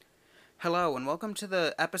Hello, and welcome to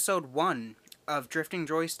the episode 1 of Drifting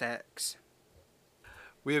Joysticks.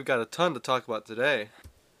 We have got a ton to talk about today.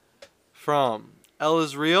 From L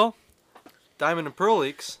is Real, Diamond and Pearl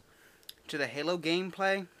leaks, To the Halo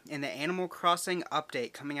gameplay and the Animal Crossing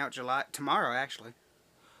update coming out tomorrow, actually.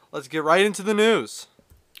 let's get right into the news.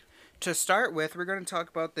 To start with, we're going to talk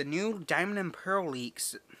about the new Diamond and Pearl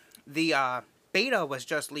leaks. The beta was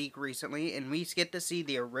just leaked recently, and we get to see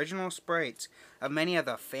the original sprites of many of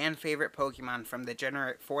the fan-favorite Pokemon from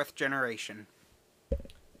the fourth generation.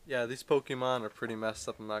 Yeah, these Pokemon are pretty messed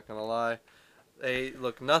up, I'm not going to lie. They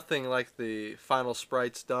look nothing like the final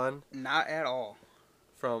sprites done, Not at all.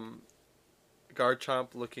 from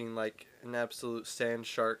Garchomp looking like an absolute sand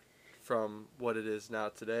shark from what it is now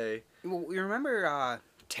today. You remember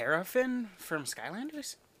Terrafin from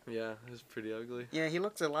Skylanders? Yeah, it's pretty ugly. Yeah, he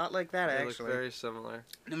looks a lot like that, They actually. look very similar.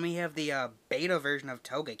 Then we have the beta version of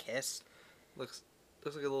Togekiss. Looks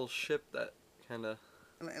like a little ship that kind of...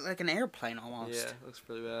 Like an airplane, almost. Yeah, looks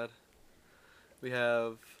pretty bad. We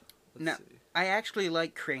have... No. Let's see. I actually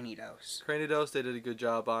like Cranidos. Cranidos, they did a good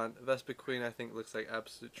job on. Vespiquen, I think, looks like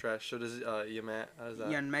absolute trash. So does Yamat. How's that?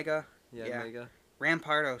 Yanmega. Yeah, yeah. Mega.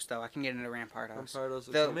 Rampardos, though. I can get into Rampardos. Rampardos looks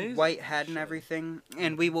The amazing. white head and Shiny. everything.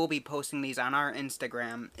 And we will be posting these on our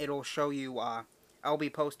Instagram. It'll show you, I'll be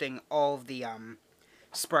posting all of the,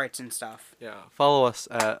 sprites and stuff. Yeah, follow us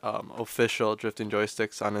at official Drifting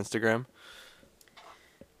Joysticks on Instagram.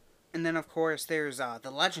 And then, of course, there's, the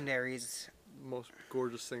legendaries. Most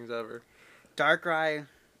gorgeous things ever. Darkrai.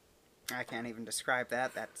 I can't even describe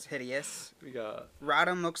that. That's hideous. We got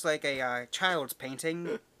Rotom looks like a, child's painting.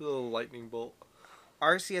 a little lightning bolt.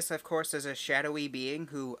 Arceus, of course, is a shadowy being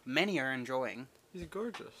who many are enjoying. He's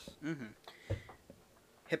gorgeous. Mm-hmm.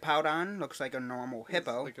 Hippowdon looks like a normal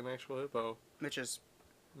hippo, Like an actual hippo. which is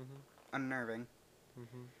Mhm. unnerving.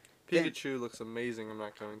 Mhm. Then- Pikachu looks amazing. I'm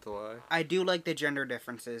not going to lie. I do like the gender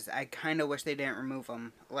differences. I kind of wish they didn't remove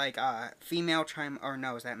them. Like, female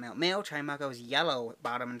is that male? Male Chimucko is yellow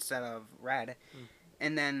bottom instead of red. Mm.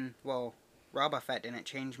 And then, well, Robofet didn't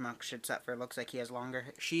change much except for it looks like she has longer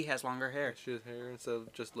hair. She has hair instead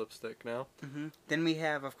of just lipstick now. Mm-hmm. Then we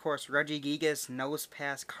have, of course, Regigigas,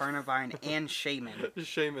 Nosepass, Carnivine, and Shaman.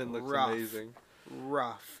 Shaman looks Rough. amazing.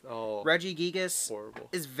 Rough. Oh, Regigigas horrible.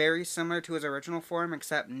 is very similar to his original form,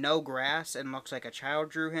 except no grass and looks like a child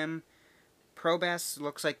drew him. Probass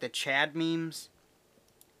looks like the Chad memes.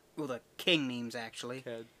 Well, the King memes, actually.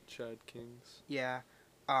 Chad Kings. Yeah.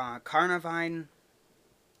 Carnivine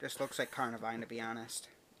just looks like Carnivine, to be honest.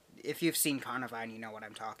 If you've seen Carnivine, you know what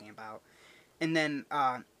I'm talking about. And then,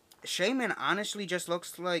 Shaman honestly just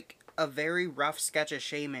looks like a very rough sketch of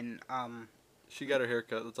Shaman. She got her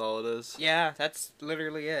haircut, that's all it is. Yeah, that's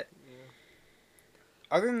literally it. Yeah.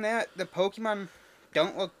 Other than that, the Pokemon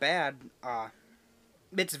don't look bad.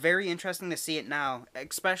 It's very interesting to see it now,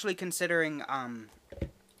 especially considering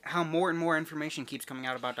how more and more information keeps coming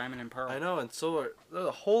out about Diamond and Pearl. I know, and so there's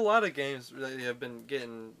a whole lot of games that have been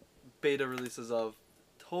getting beta releases of,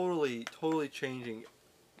 totally changing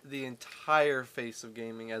the entire face of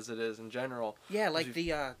gaming as it is in general. Yeah, like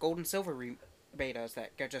the Gold and Silver betas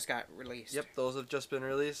that just got released. Yep, those have just been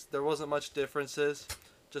released. There wasn't much differences,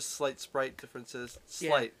 just slight sprite differences.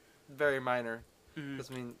 Slight, very minor. Mhm.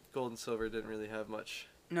 Because, I mean, Gold and Silver didn't really have much.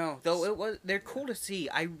 No, though they're cool to see.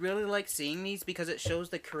 I really like seeing these because it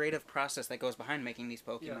shows the creative process that goes behind making these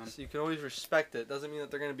Pokemon. Yes, you can always respect it. Doesn't mean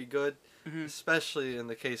that they're going to be good, Mhm. especially in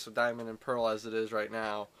the case of Diamond and Pearl as it is right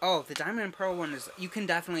now. Oh, the Diamond and Pearl one is... You can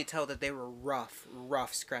definitely tell that they were rough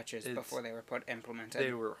scratches before they were implemented.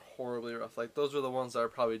 They were horribly rough. Like, those were the ones that are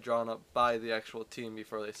probably drawn up by the actual team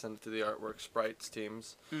before they send it to the artwork sprites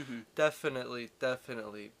teams. Mm-hmm. Definitely,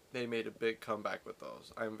 they made a big comeback with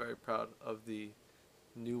those. I'm very proud of the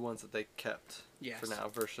new ones that they kept Yes. for now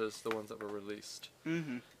versus the ones that were released.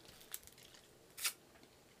 Mm-hmm.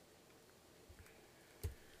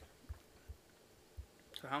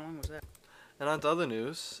 So how long was that? And on to other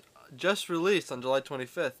news. Just released on July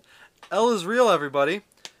 25th. L is real, everybody.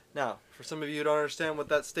 Now, for some of you who don't understand what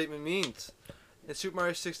that statement means, in Super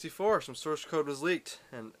Mario 64, some source code was leaked,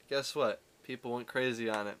 and guess what? People went crazy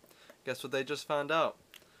on it. Guess what they just found out?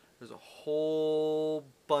 There's a whole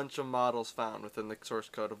bunch of models found within the source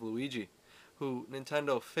code of Luigi, who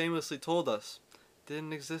Nintendo famously told us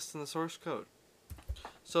didn't exist in the source code.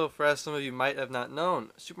 So, for as some of you might have not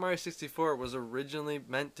known, Super Mario 64 was originally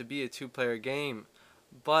meant to be a two-player game,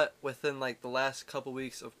 but within like the last couple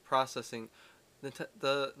weeks of processing,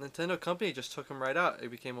 the Nintendo company just took them right out. It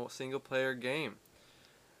became a single-player game.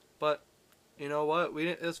 But you know what?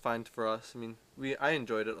 It was fine for us. I mean, I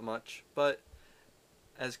enjoyed it much, but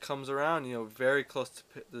as comes around, very close to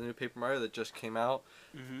the new Paper Mario that just came out,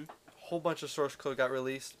 Mm-hmm. whole bunch of source code got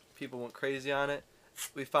released. People went crazy on it.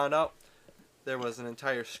 We found out there was an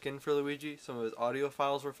entire skin for Luigi. Some of his audio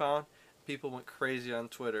files were found. People went crazy on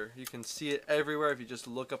Twitter. You can see it everywhere if you just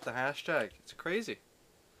look up the hashtag. It's crazy.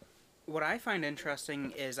 What I find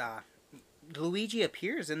interesting is Luigi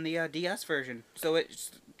appears in the DS version, so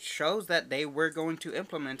it shows that they were going to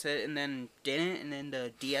implement it and then didn't, and then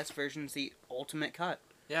the DS version's the ultimate cut.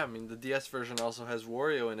 Yeah, I mean, the DS version also has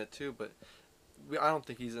Wario in it too, but I don't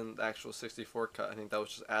think he's in the actual 64 cut. I think that was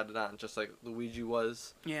just added on, just like Luigi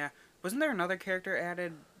was. Yeah. Wasn't there another character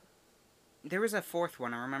added? There was a fourth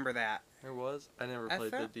one, I remember that. There was? I never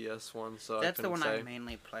played the DS one, so that's I the one say. I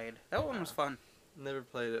mainly played. That one was fun. Never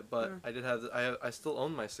played it, but I did have. I still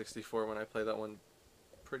own my 64 when I play that one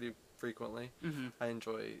pretty frequently. Mm-hmm. I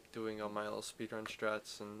enjoy doing all my little speedrun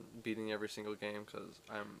strats and beating every single game because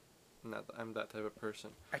I'm that type of person.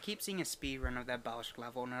 I keep seeing a speedrun of that Bowser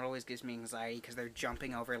level, and it always gives me anxiety because they're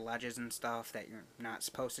jumping over ledges and stuff that you're not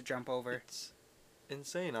supposed to jump over. It's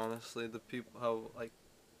insane, honestly.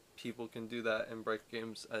 People can do that and break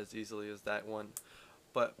games as easily as that one.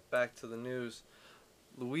 But back to the news,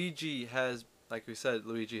 Luigi has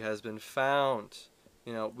been found.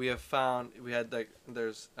 You know, we had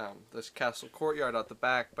there's this castle courtyard out the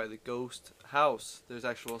back by the ghost house. There's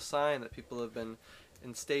actual sign that people have been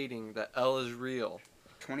instating that L is real.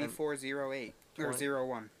 2408 or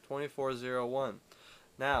 01. 2401.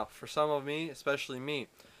 Now, for some of me, especially me,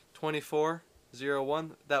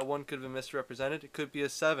 2401, that one could have been misrepresented. It could be a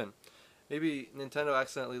 7. Maybe Nintendo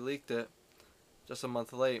accidentally leaked it just a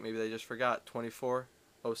month late. Maybe they just forgot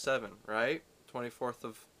 2407, right? 24th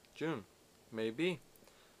of June. Maybe.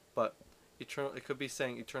 But it could be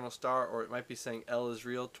saying Eternal Star, or it might be saying L is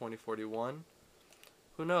real 2041.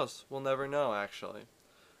 Who knows? We'll never know, actually.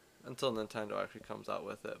 Until Nintendo actually comes out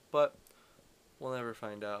with it. But we'll never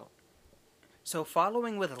find out. So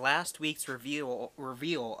following with last week's reveal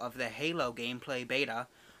of the Halo gameplay beta,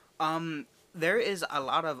 there is a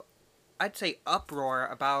lot of, I'd say, uproar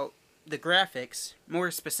about the graphics,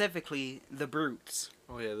 more specifically the brutes.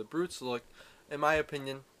 Oh yeah, the brutes look, in my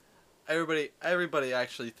opinion, everybody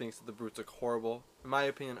actually thinks that the brutes look horrible. In my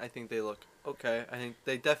opinion, I think they look okay. I think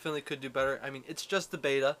they definitely could do better. I mean, it's just the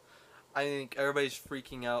beta. I think everybody's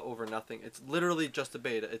freaking out over nothing. It's literally just a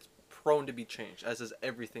beta. It's prone to be changed, as is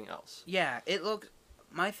everything else. Yeah,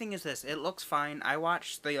 my thing is this, it looks fine. I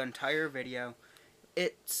watched the entire video.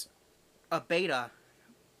 It's a beta.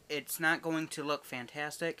 It's not going to look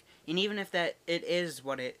fantastic. And even if it is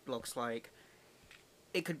what it looks like,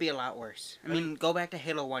 it could be a lot worse. I mean, go back to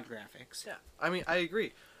Halo 1 graphics. Yeah, I mean, I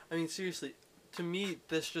agree. I mean, seriously, to me,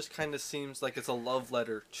 this just kind of seems like it's a love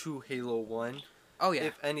letter to Halo 1. Oh, yeah.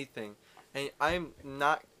 If anything. And I'm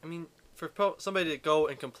not, I mean, for somebody to go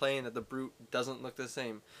and complain that the brute doesn't look the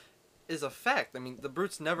same is a fact. I mean, the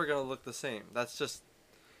brute's never going to look the same. That's just...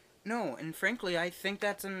 No, and frankly, I think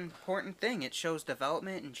that's an important thing. It shows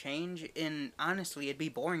development and change, and honestly, it'd be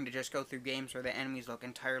boring to just go through games where the enemies look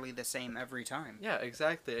entirely the same every time. Yeah,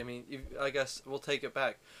 exactly. I mean, I guess we'll take it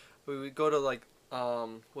back. We would go to, like,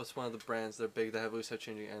 what's one of the brands that are big that always have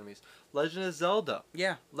changing enemies? Legend of Zelda.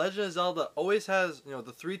 Yeah. Legend of Zelda always has,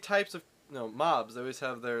 the 3 types of, mobs. They always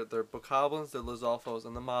have their bokoblins, their Lizalfos,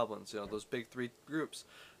 and the moblins, those big 3 groups.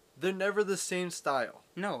 They're never the same style.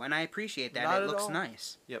 No, and I appreciate that. Not it at looks all.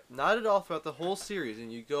 nice. Yep, not at all throughout the whole series.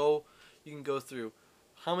 And you can go through,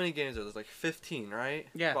 how many games are there? There's like 15, right?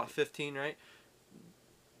 Yeah. About 15, right?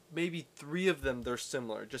 Maybe 3 of them they're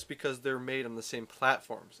similar, just because they're made on the same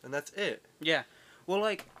platforms, and that's it. Yeah. Well,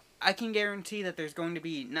 like, I can guarantee that there's going to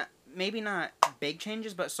be, maybe not big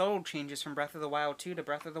changes, but subtle changes from Breath of the Wild 2 to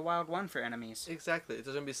Breath of the Wild 1 for enemies. Exactly. There's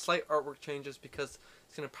going to be slight artwork changes because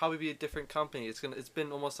it's going to probably be a different company. It's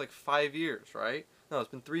been almost like 5 years, right? No, it's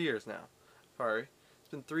been 3 years now. Sorry.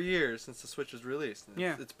 It's been 3 years since the Switch was released.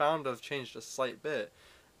 Yeah. It's bound to have changed a slight bit.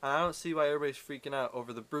 And I don't see why everybody's freaking out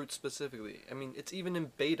over the brute specifically. I mean, it's even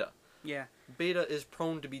in beta. Yeah. Beta is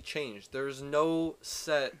prone to be changed. There's no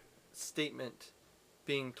set statement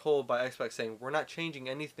being told by Xbox saying, we're not changing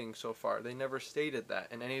anything so far. They never stated that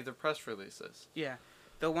in any of their press releases. Yeah.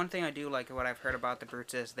 The one thing I do like what I've heard about the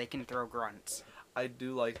brutes is they can throw grunts. I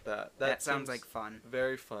do like that. That sounds like fun.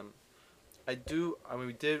 Very fun. I did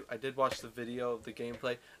watch the video of the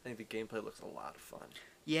gameplay. I think the gameplay looks a lot of fun.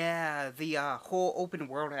 Yeah, the whole open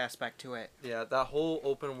world aspect to it. Yeah, that whole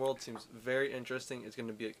open world seems very interesting. It's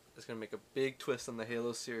gonna make a big twist on the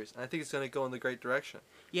Halo series, and I think it's gonna go in the great direction.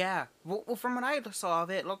 Yeah, well, from what I saw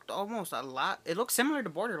of it, it looked almost a lot. It looked similar to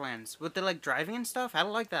Borderlands with the driving and stuff. I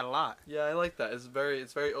like that a lot. Yeah, I like that. It's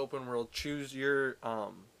very open world. Choose your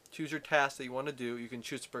choose your task that you want to do. You can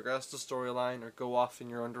choose to progress the storyline or go off in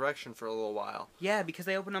your own direction for a little while. Yeah, because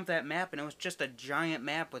they opened up that map and it was just a giant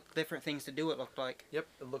map with different things to do, it looked like. Yep,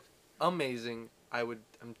 it looked amazing. I'm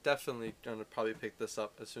definitely going to probably pick this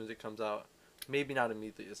up as soon as it comes out. Maybe not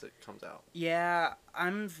immediately as it comes out. Yeah,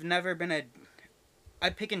 I've never been I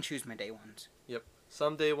pick and choose my day ones. Yep.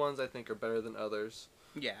 Some day ones I think are better than others.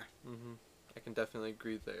 Yeah. I can definitely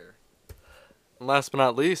agree there. And last but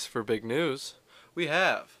not least, for big news, we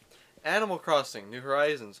have Animal Crossing New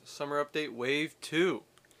Horizons Summer Update Wave 2.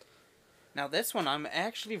 Now this one I'm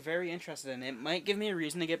actually very interested in. It might give me a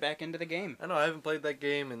reason to get back into the game. I know I haven't played that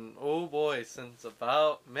game in, oh boy, since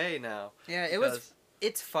about May now. Yeah,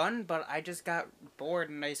 it's fun, but I just got bored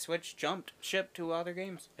and I jumped ship to other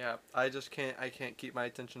games. Yeah, I can't keep my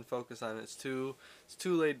attention focused on it. It's too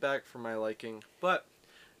laid back for my liking. But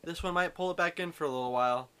this one might pull it back in for a little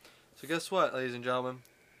while. So guess what, ladies and gentlemen?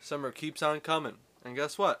 Summer keeps on coming. And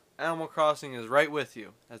guess what? Animal Crossing is right with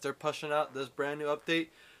you as they're pushing out this brand new update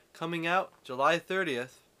coming out July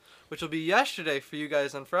 30th, which will be yesterday for you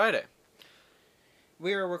guys on Friday.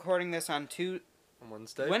 We are recording this on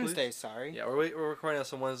Wednesday, Wednesday, sorry. Yeah, we're recording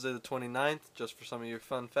this on Wednesday the 29th, just for some of your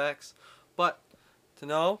fun facts. But to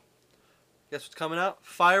know, guess what's coming out?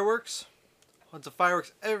 Fireworks. Lots of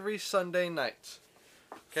fireworks every Sunday night.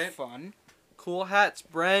 Okay. Fun. Cool hats,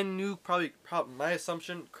 brand new, probably my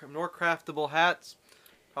assumption, more craftable hats.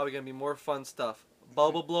 Probably gonna be more fun stuff.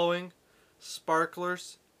 Bubble blowing,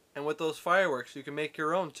 sparklers, and with those fireworks, you can make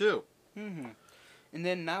your own too. And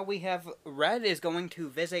then now we have Red is going to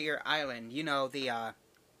visit your island. You know, the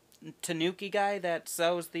Tanuki guy that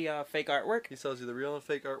sells the fake artwork. He sells you the real and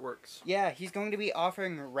fake artworks. Yeah, he's going to be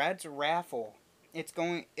offering Red's raffle.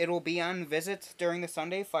 It'll be on visits during the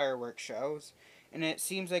Sunday fireworks shows, and it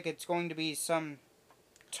seems like it's going to be some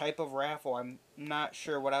type of raffle. I'm not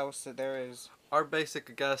sure what else there is. Our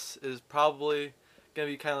basic guess is probably gonna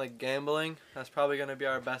be kind of like gambling. That's probably gonna be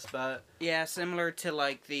our best bet. Yeah, similar to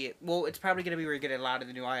like it's probably gonna be where you get a lot of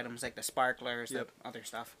the new items like the sparklers, Yep. the other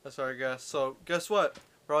stuff. That's our guess. So guess what?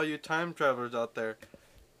 For all you time travelers out there,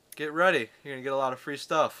 get ready. You're gonna get a lot of free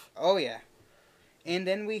stuff. Oh yeah, and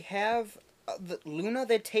then we have Luna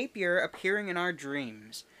the Tapir appearing in our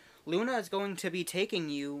dreams. Luna is going to be taking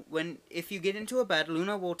you if you get into a bed.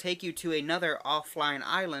 Luna will take you to another offline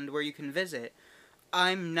island where you can visit.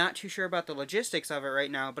 I'm not too sure about the logistics of it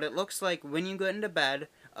right now, but it looks like when you get into bed,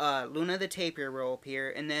 Luna the Tapir will appear,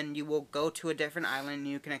 and then you will go to a different island and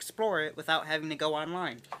you can explore it without having to go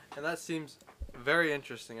online. And that seems very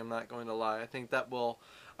interesting. I'm not going to lie. I think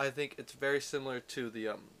it's very similar to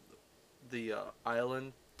the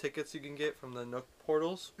island tickets you can get from the Nook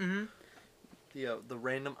portals. The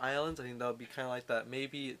random islands. I think that would be kind of like that.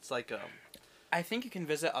 Maybe it's like I think you can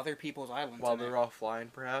visit other people's islands while they're offline,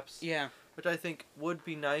 perhaps. Yeah. Which I think would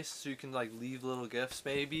be nice, so you can like leave little gifts.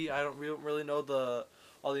 Maybe I don't really know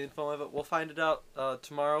all the info of it. We'll find it out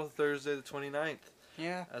tomorrow, Thursday the 29th.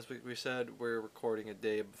 Yeah. As we said, we're recording a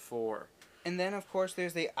day before. And then of course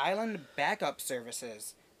there's the island backup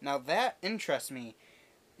services. Now that interests me.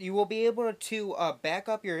 You will be able to back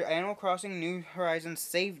up your Animal Crossing New Horizons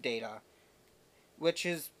save data, which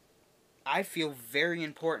is, I feel, very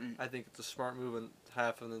important. I think it's a smart move on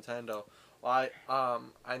behalf of Nintendo. I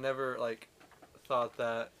never thought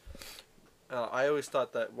that. I always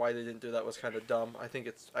thought that why they didn't do that was kind of dumb. I think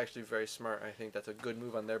it's actually very smart. I think that's a good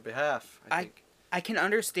move on their behalf. I can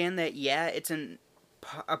understand that. Yeah, it's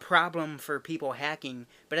a problem for people hacking,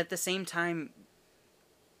 but at the same time,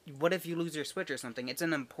 what if you lose your Switch or something? It's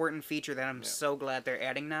an important feature that I'm so glad they're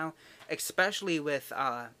adding now, especially with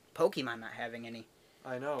Pokemon not having any.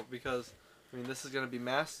 I know, because this is going to be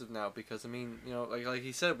massive now, because like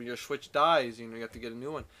he said, when your Switch dies, you have to get a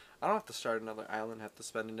new one. I don't have to start another island, have to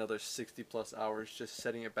spend another 60 plus hours just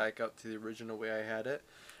setting it back up to the original way I had it.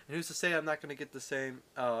 And who's to say I'm not going to get the same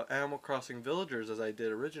Animal Crossing villagers as I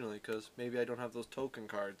did originally, because maybe I don't have those token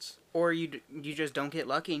cards. Or you just don't get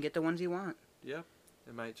lucky and get the ones you want. Yeah,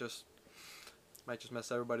 it might just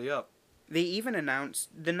mess everybody up. They even announced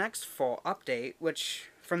the next fall update, which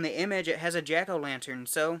from the image it has a jack-o'-lantern,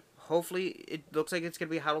 so hopefully it looks like it's going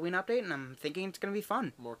to be a Halloween update, and I'm thinking it's going to be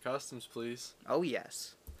fun. More costumes, please. Oh,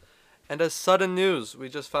 yes. And as sudden news, we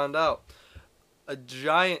just found out a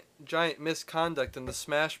giant misconduct in the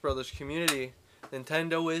Smash Brothers community.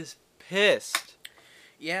 Nintendo is pissed.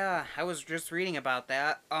 Yeah, I was just reading about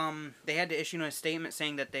that. They had to issue a statement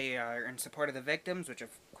saying that they are in support of the victims, which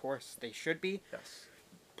of course they should be. Yes.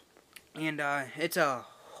 And it's a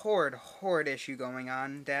horrid issue going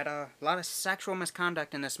on. That a lot of sexual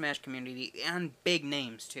misconduct in the Smash community, and big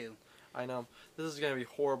names too. I know. This is going to be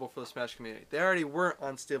horrible for the Smash community. They already weren't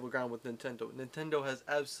on stable ground with Nintendo. Nintendo has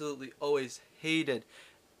absolutely always hated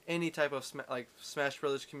any type of Smash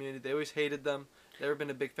Brothers community. They always hated them. Never been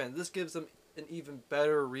a big fan. This gives them an even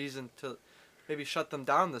better reason to maybe shut them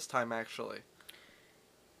down this time, actually.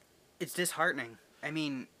 It's disheartening. I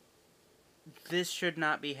mean, this should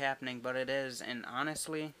not be happening, but it is, and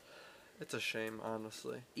honestly... It's a shame,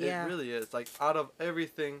 honestly. Yeah. It really is. Like, out of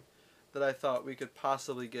everything that I thought we could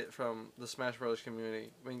possibly get from the Smash Brothers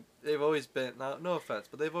community, I mean, they've always been, no offense,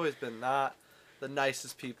 but they've always been not the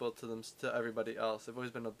nicest people to everybody else. They've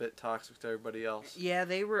always been a bit toxic to everybody else. Yeah,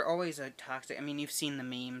 they were always a toxic... I mean, you've seen the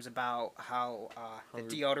memes about how, the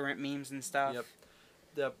deodorant memes and stuff. Yep.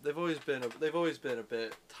 Yep, they've always been a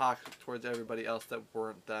bit toxic towards everybody else that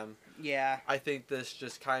weren't them. Yeah. I think this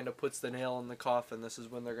just kind of puts the nail in the coffin. This is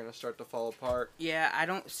when they're going to start to fall apart. Yeah, I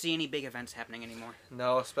don't see any big events happening anymore.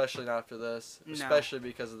 No, especially not after this. No. Especially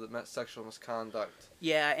because of the sexual misconduct.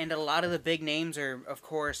 Yeah, and a lot of the big names are, of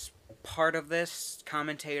course, part of this.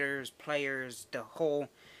 Commentators, players, the whole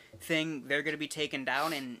thing. They're going to be taken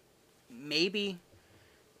down, and maybe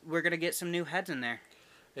we're going to get some new heads in there.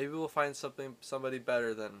 Maybe we'll find somebody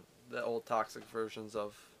better than the old toxic versions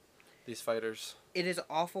of these fighters. It is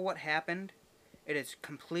awful what happened. It is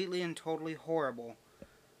completely and totally horrible.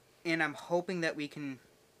 And I'm hoping that we can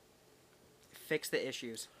fix the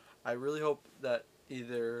issues. I really hope that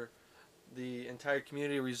either the entire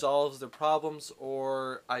community resolves their problems,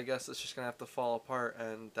 or I guess it's just going to have to fall apart,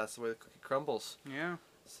 and that's the way the cookie crumbles. Yeah.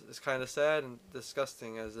 It's kind of sad and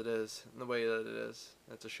disgusting as it is, in the way that it is.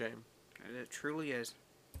 It's a shame. It truly is.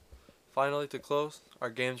 Finally, to close, our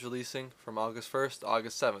games releasing from August 1st to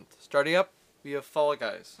August 7th. Starting up, we have Fall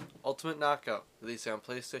Guys Ultimate Knockout, releasing on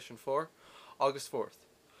PlayStation 4, August 4th.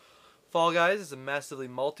 Fall Guys is a massively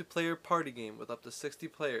multiplayer party game with up to 60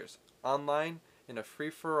 players, online in a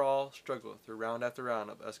free-for-all struggle through round after round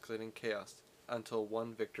of escalating chaos until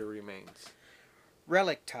one victor remains.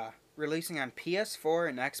 Relicta, releasing on PS4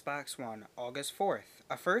 and Xbox One, August 4th.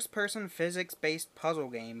 A first-person physics-based puzzle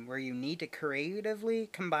game where you need to creatively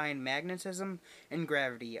combine magnetism and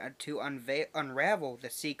gravity to unravel the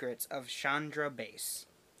secrets of Chandra Base.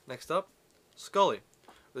 Next up, Scully,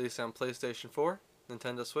 released on PlayStation 4,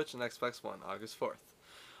 Nintendo Switch, and Xbox One, August 4th.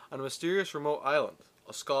 On a mysterious remote island,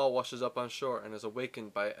 a skull washes up on shore and is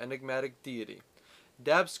awakened by an enigmatic deity.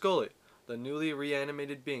 Dab Scully, the newly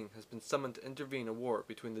reanimated being, has been summoned to intervene in a war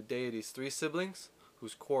between the deity's three siblings,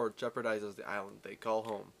 whose core jeopardizes the island they call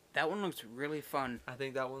home. That one looks really fun. I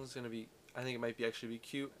think that one's I think it might actually be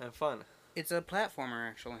cute and fun. It's a platformer,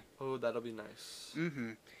 actually. Oh, that'll be nice.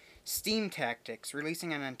 Mm-hmm. Steam Tactics,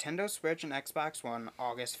 releasing on Nintendo Switch and Xbox One,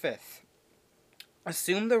 August 5th.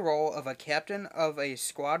 Assume the role of a captain of a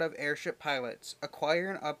squad of airship pilots, acquire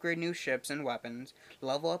and upgrade new ships and weapons,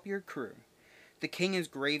 level up your crew. The king is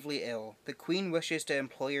gravely ill. The queen wishes to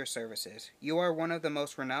employ your services. You are one of the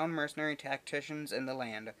most renowned mercenary tacticians in the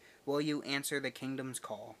land. Will you answer the kingdom's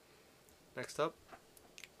call? Next up,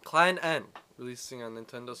 Clan N, releasing on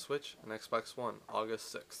Nintendo Switch and Xbox One,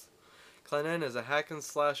 August 6th. Clan N is a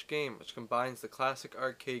hack-and-slash game which combines the classic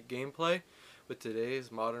arcade gameplay with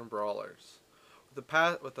today's modern brawlers.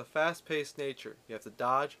 With a fast-paced nature, you have to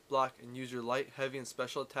dodge, block, and use your light, heavy, and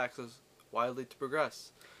special attacks widely to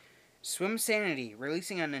progress. Swim Sanity,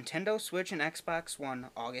 releasing on Nintendo Switch and Xbox One,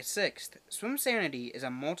 August 6th. Swim Sanity is a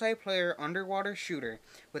multiplayer underwater shooter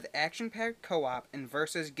with action-packed co-op and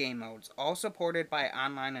versus game modes, all supported by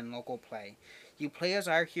online and local play. You play as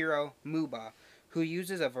our hero, Muba, who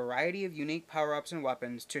uses a variety of unique power-ups and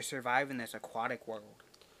weapons to survive in this aquatic world.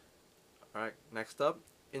 Alright, next up,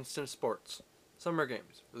 Instant Sports. Summer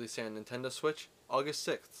Games, releasing on Nintendo Switch, August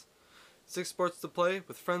 6th. 6 sports to play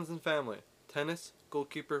with friends and family. Tennis,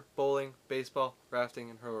 goalkeeper, bowling, baseball, rafting,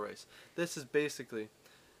 and hurdle race. This is basically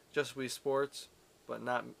just Wii Sports, but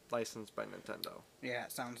not licensed by Nintendo. Yeah,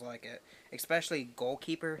 it sounds like it. Especially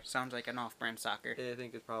goalkeeper sounds like an off-brand soccer. I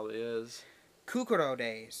think it probably is. Kukuro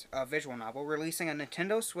Days, a visual novel, releasing on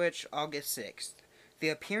Nintendo Switch August 6th. The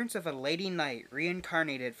appearance of a lady knight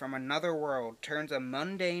reincarnated from another world turns a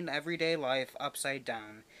mundane everyday life upside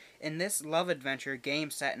down. In this love adventure game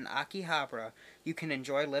set in Akihabara, you can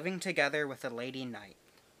enjoy living together with a lady knight.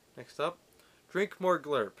 Next up, Drink More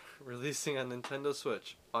Glurp, releasing on Nintendo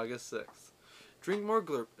Switch, August 6th. Drink More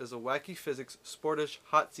Glurp is a wacky physics, sportish,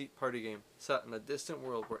 hot seat party game set in a distant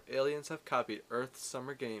world where aliens have copied Earth's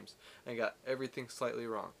summer games and got everything slightly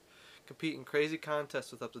wrong. Compete in crazy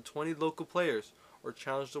contests with up to 20 local players, or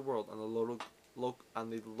challenge the world on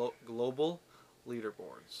the global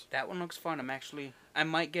leaderboards. That one looks fun. I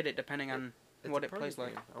might get it depending on what it plays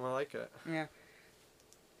like. I like it. Yeah.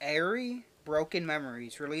 Airy Broken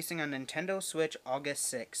Memories, releasing on Nintendo Switch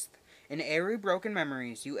August 6th. In Airy Broken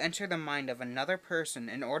Memories, you enter the mind of another person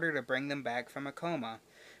in order to bring them back from a coma.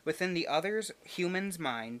 Within the other's human's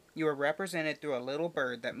mind, you are represented through a little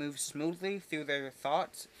bird that moves smoothly through their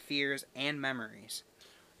thoughts, fears, and memories.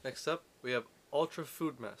 Next up, we have Ultra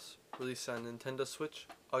Food Mess, released on Nintendo Switch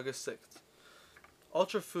August 6th.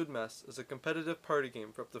 Ultra Food Mess is a competitive party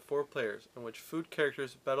game for up to 4 players in which food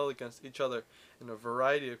characters battle against each other in a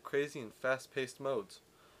variety of crazy and fast-paced modes.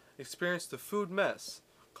 Experience the food mess.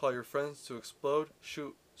 Call your friends to explode,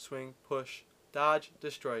 shoot, swing, push, dodge,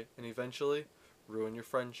 destroy, and eventually ruin your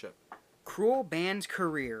friendship. Cruel Band's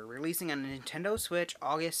Career, releasing on Nintendo Switch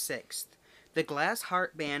August 6th. The Glass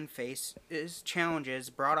Heart Band faces challenges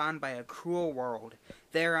brought on by a cruel world.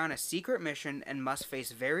 They are on a secret mission and must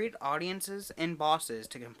face varied audiences and bosses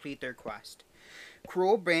to complete their quest.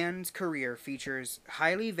 Cruel Band's Career features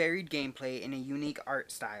highly varied gameplay and a unique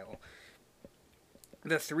art style.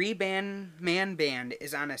 The three-man band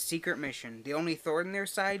is on a secret mission, the only thorn in their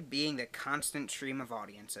side being the constant stream of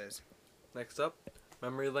audiences. Next up,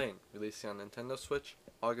 Memory Lane, releasing on Nintendo Switch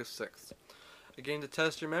August 6th. A game to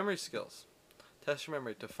test your memory skills. Test your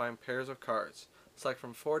memory to find pairs of cards. Select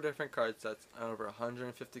from 4 different card sets and over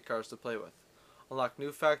 150 cards to play with. Unlock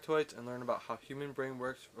new factoids and learn about how human brain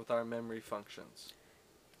works with our memory functions.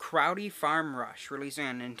 Crowdy Farm Rush, releasing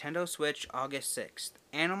on Nintendo Switch August 6th.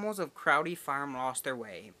 Animals of Crowdy Farm lost their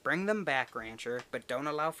way. Bring them back, rancher, but don't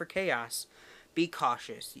allow for chaos. Be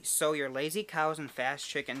cautious, so your lazy cows and fast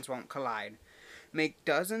chickens won't collide. Make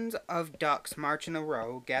dozens of ducks march in a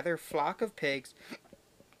row, gather flock of pigs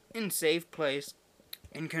in safe place,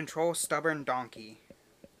 and control stubborn donkey.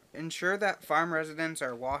 Ensure that farm residents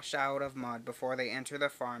are washed out of mud before they enter the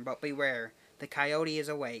farm, but beware, the coyote is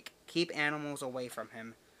awake. Keep animals away from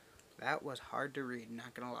him. That was hard to read,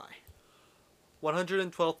 not gonna lie.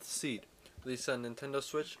 112th Seed, released on Nintendo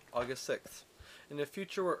Switch August 6th. In a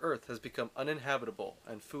future where Earth has become uninhabitable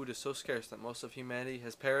and food is so scarce that most of humanity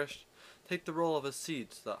has perished, take the role of a seed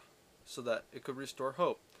so that it could restore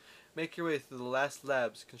hope. Make your way through the last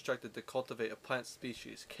labs constructed to cultivate a plant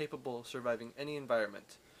species capable of surviving any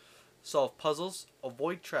environment. Solve puzzles,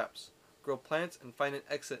 avoid traps, grow plants, and find an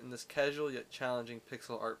exit in this casual yet challenging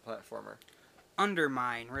pixel art platformer.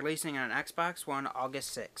 Undermine, releasing on Xbox One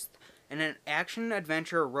August 6th. An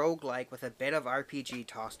action-adventure roguelike with a bit of RPG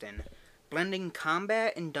tossed in. Blending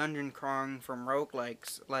combat and dungeon crawling from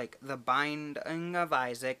roguelikes like The Binding of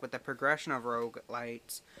Isaac with the progression of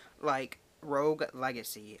roguelites like Rogue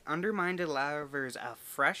Legacy. Undermine delivers a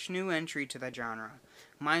fresh new entry to the genre.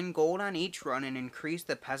 Mine gold on each run and increase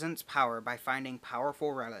the peasant's power by finding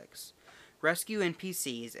powerful relics. Rescue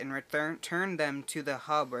NPCs and return them to the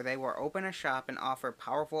hub where they will open a shop and offer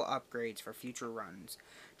powerful upgrades for future runs.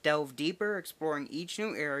 Delve deeper, exploring each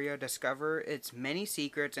new area, discover its many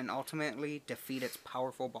secrets, and ultimately defeat its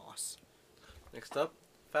powerful boss. Next up,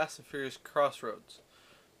 Fast and Furious Crossroads,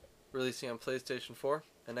 releasing on PlayStation 4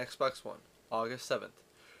 and Xbox One, August 7th.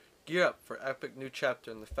 Gear up for epic new chapter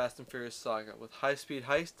in the Fast and Furious saga with high-speed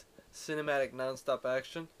heist, cinematic non-stop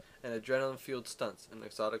action, and adrenaline-fueled stunts in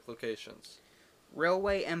exotic locations.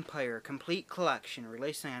 Railway Empire Complete Collection,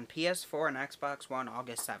 releasing on PS4 and Xbox One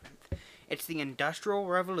August 7th. It's the Industrial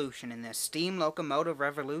Revolution, and this steam locomotive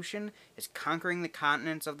revolution is conquering the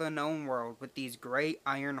continents of the known world with these great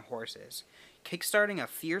iron horses, kickstarting a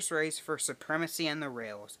fierce race for supremacy on the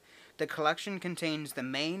rails. The collection contains the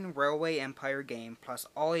main Railway Empire game plus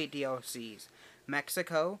all 8 DLCs,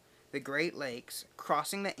 Mexico, the Great Lakes,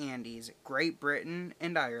 crossing the Andes, Great Britain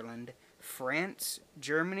and Ireland, France,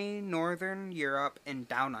 Germany, Northern Europe, and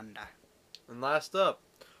Down Under. And last up,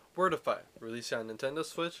 Wordify, released on Nintendo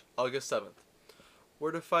Switch August 7th.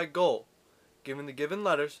 Wordify goal. Given the given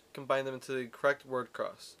letters, combine them into the correct word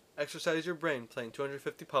cross. Exercise your brain playing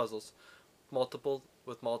 250 puzzles,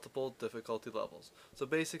 with multiple difficulty levels. So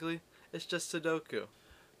basically, it's just Sudoku.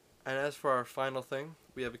 And as for our final thing,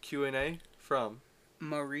 we have a Q&A from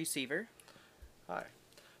Maurice Seaver. Hi.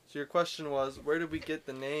 So your question was, where did we get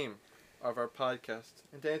the name of our podcast?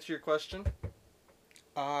 And to answer your question,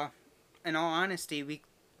 in all honesty, we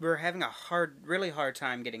were having a really hard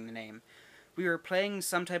time getting the name. We were playing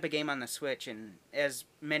some type of game on the Switch, and as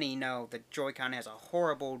many know, the Joy-Con has a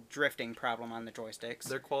horrible drifting problem on the joysticks.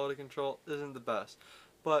 their quality control isn't the best.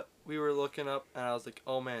 But we were looking up, and I was like,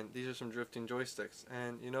 oh man, these are some drifting joysticks.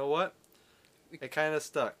 And you know what? It kind of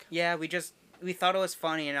stuck. Yeah, we thought it was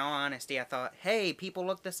funny. In all honesty, I thought, hey, people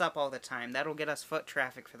look this up all the time. That'll get us foot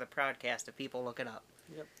traffic for the podcast if people look it up.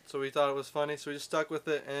 Yep. So we thought it was funny, so we just stuck with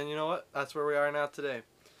it. And you know what? That's where we are now today.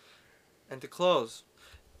 And to close,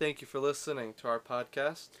 thank you for listening to our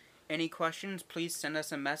podcast. Any questions, please send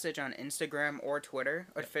us a message on Instagram or Twitter,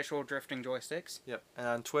 official Drifting Joysticks. Yep. And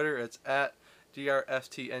on Twitter, it's at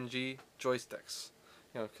DRFTNG Joysticks.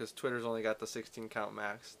 You know, because Twitter's only got the 16 count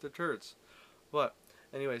max. They're turds. But,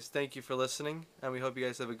 anyways, thank you for listening, and we hope you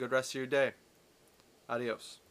guys have a good rest of your day. Adios.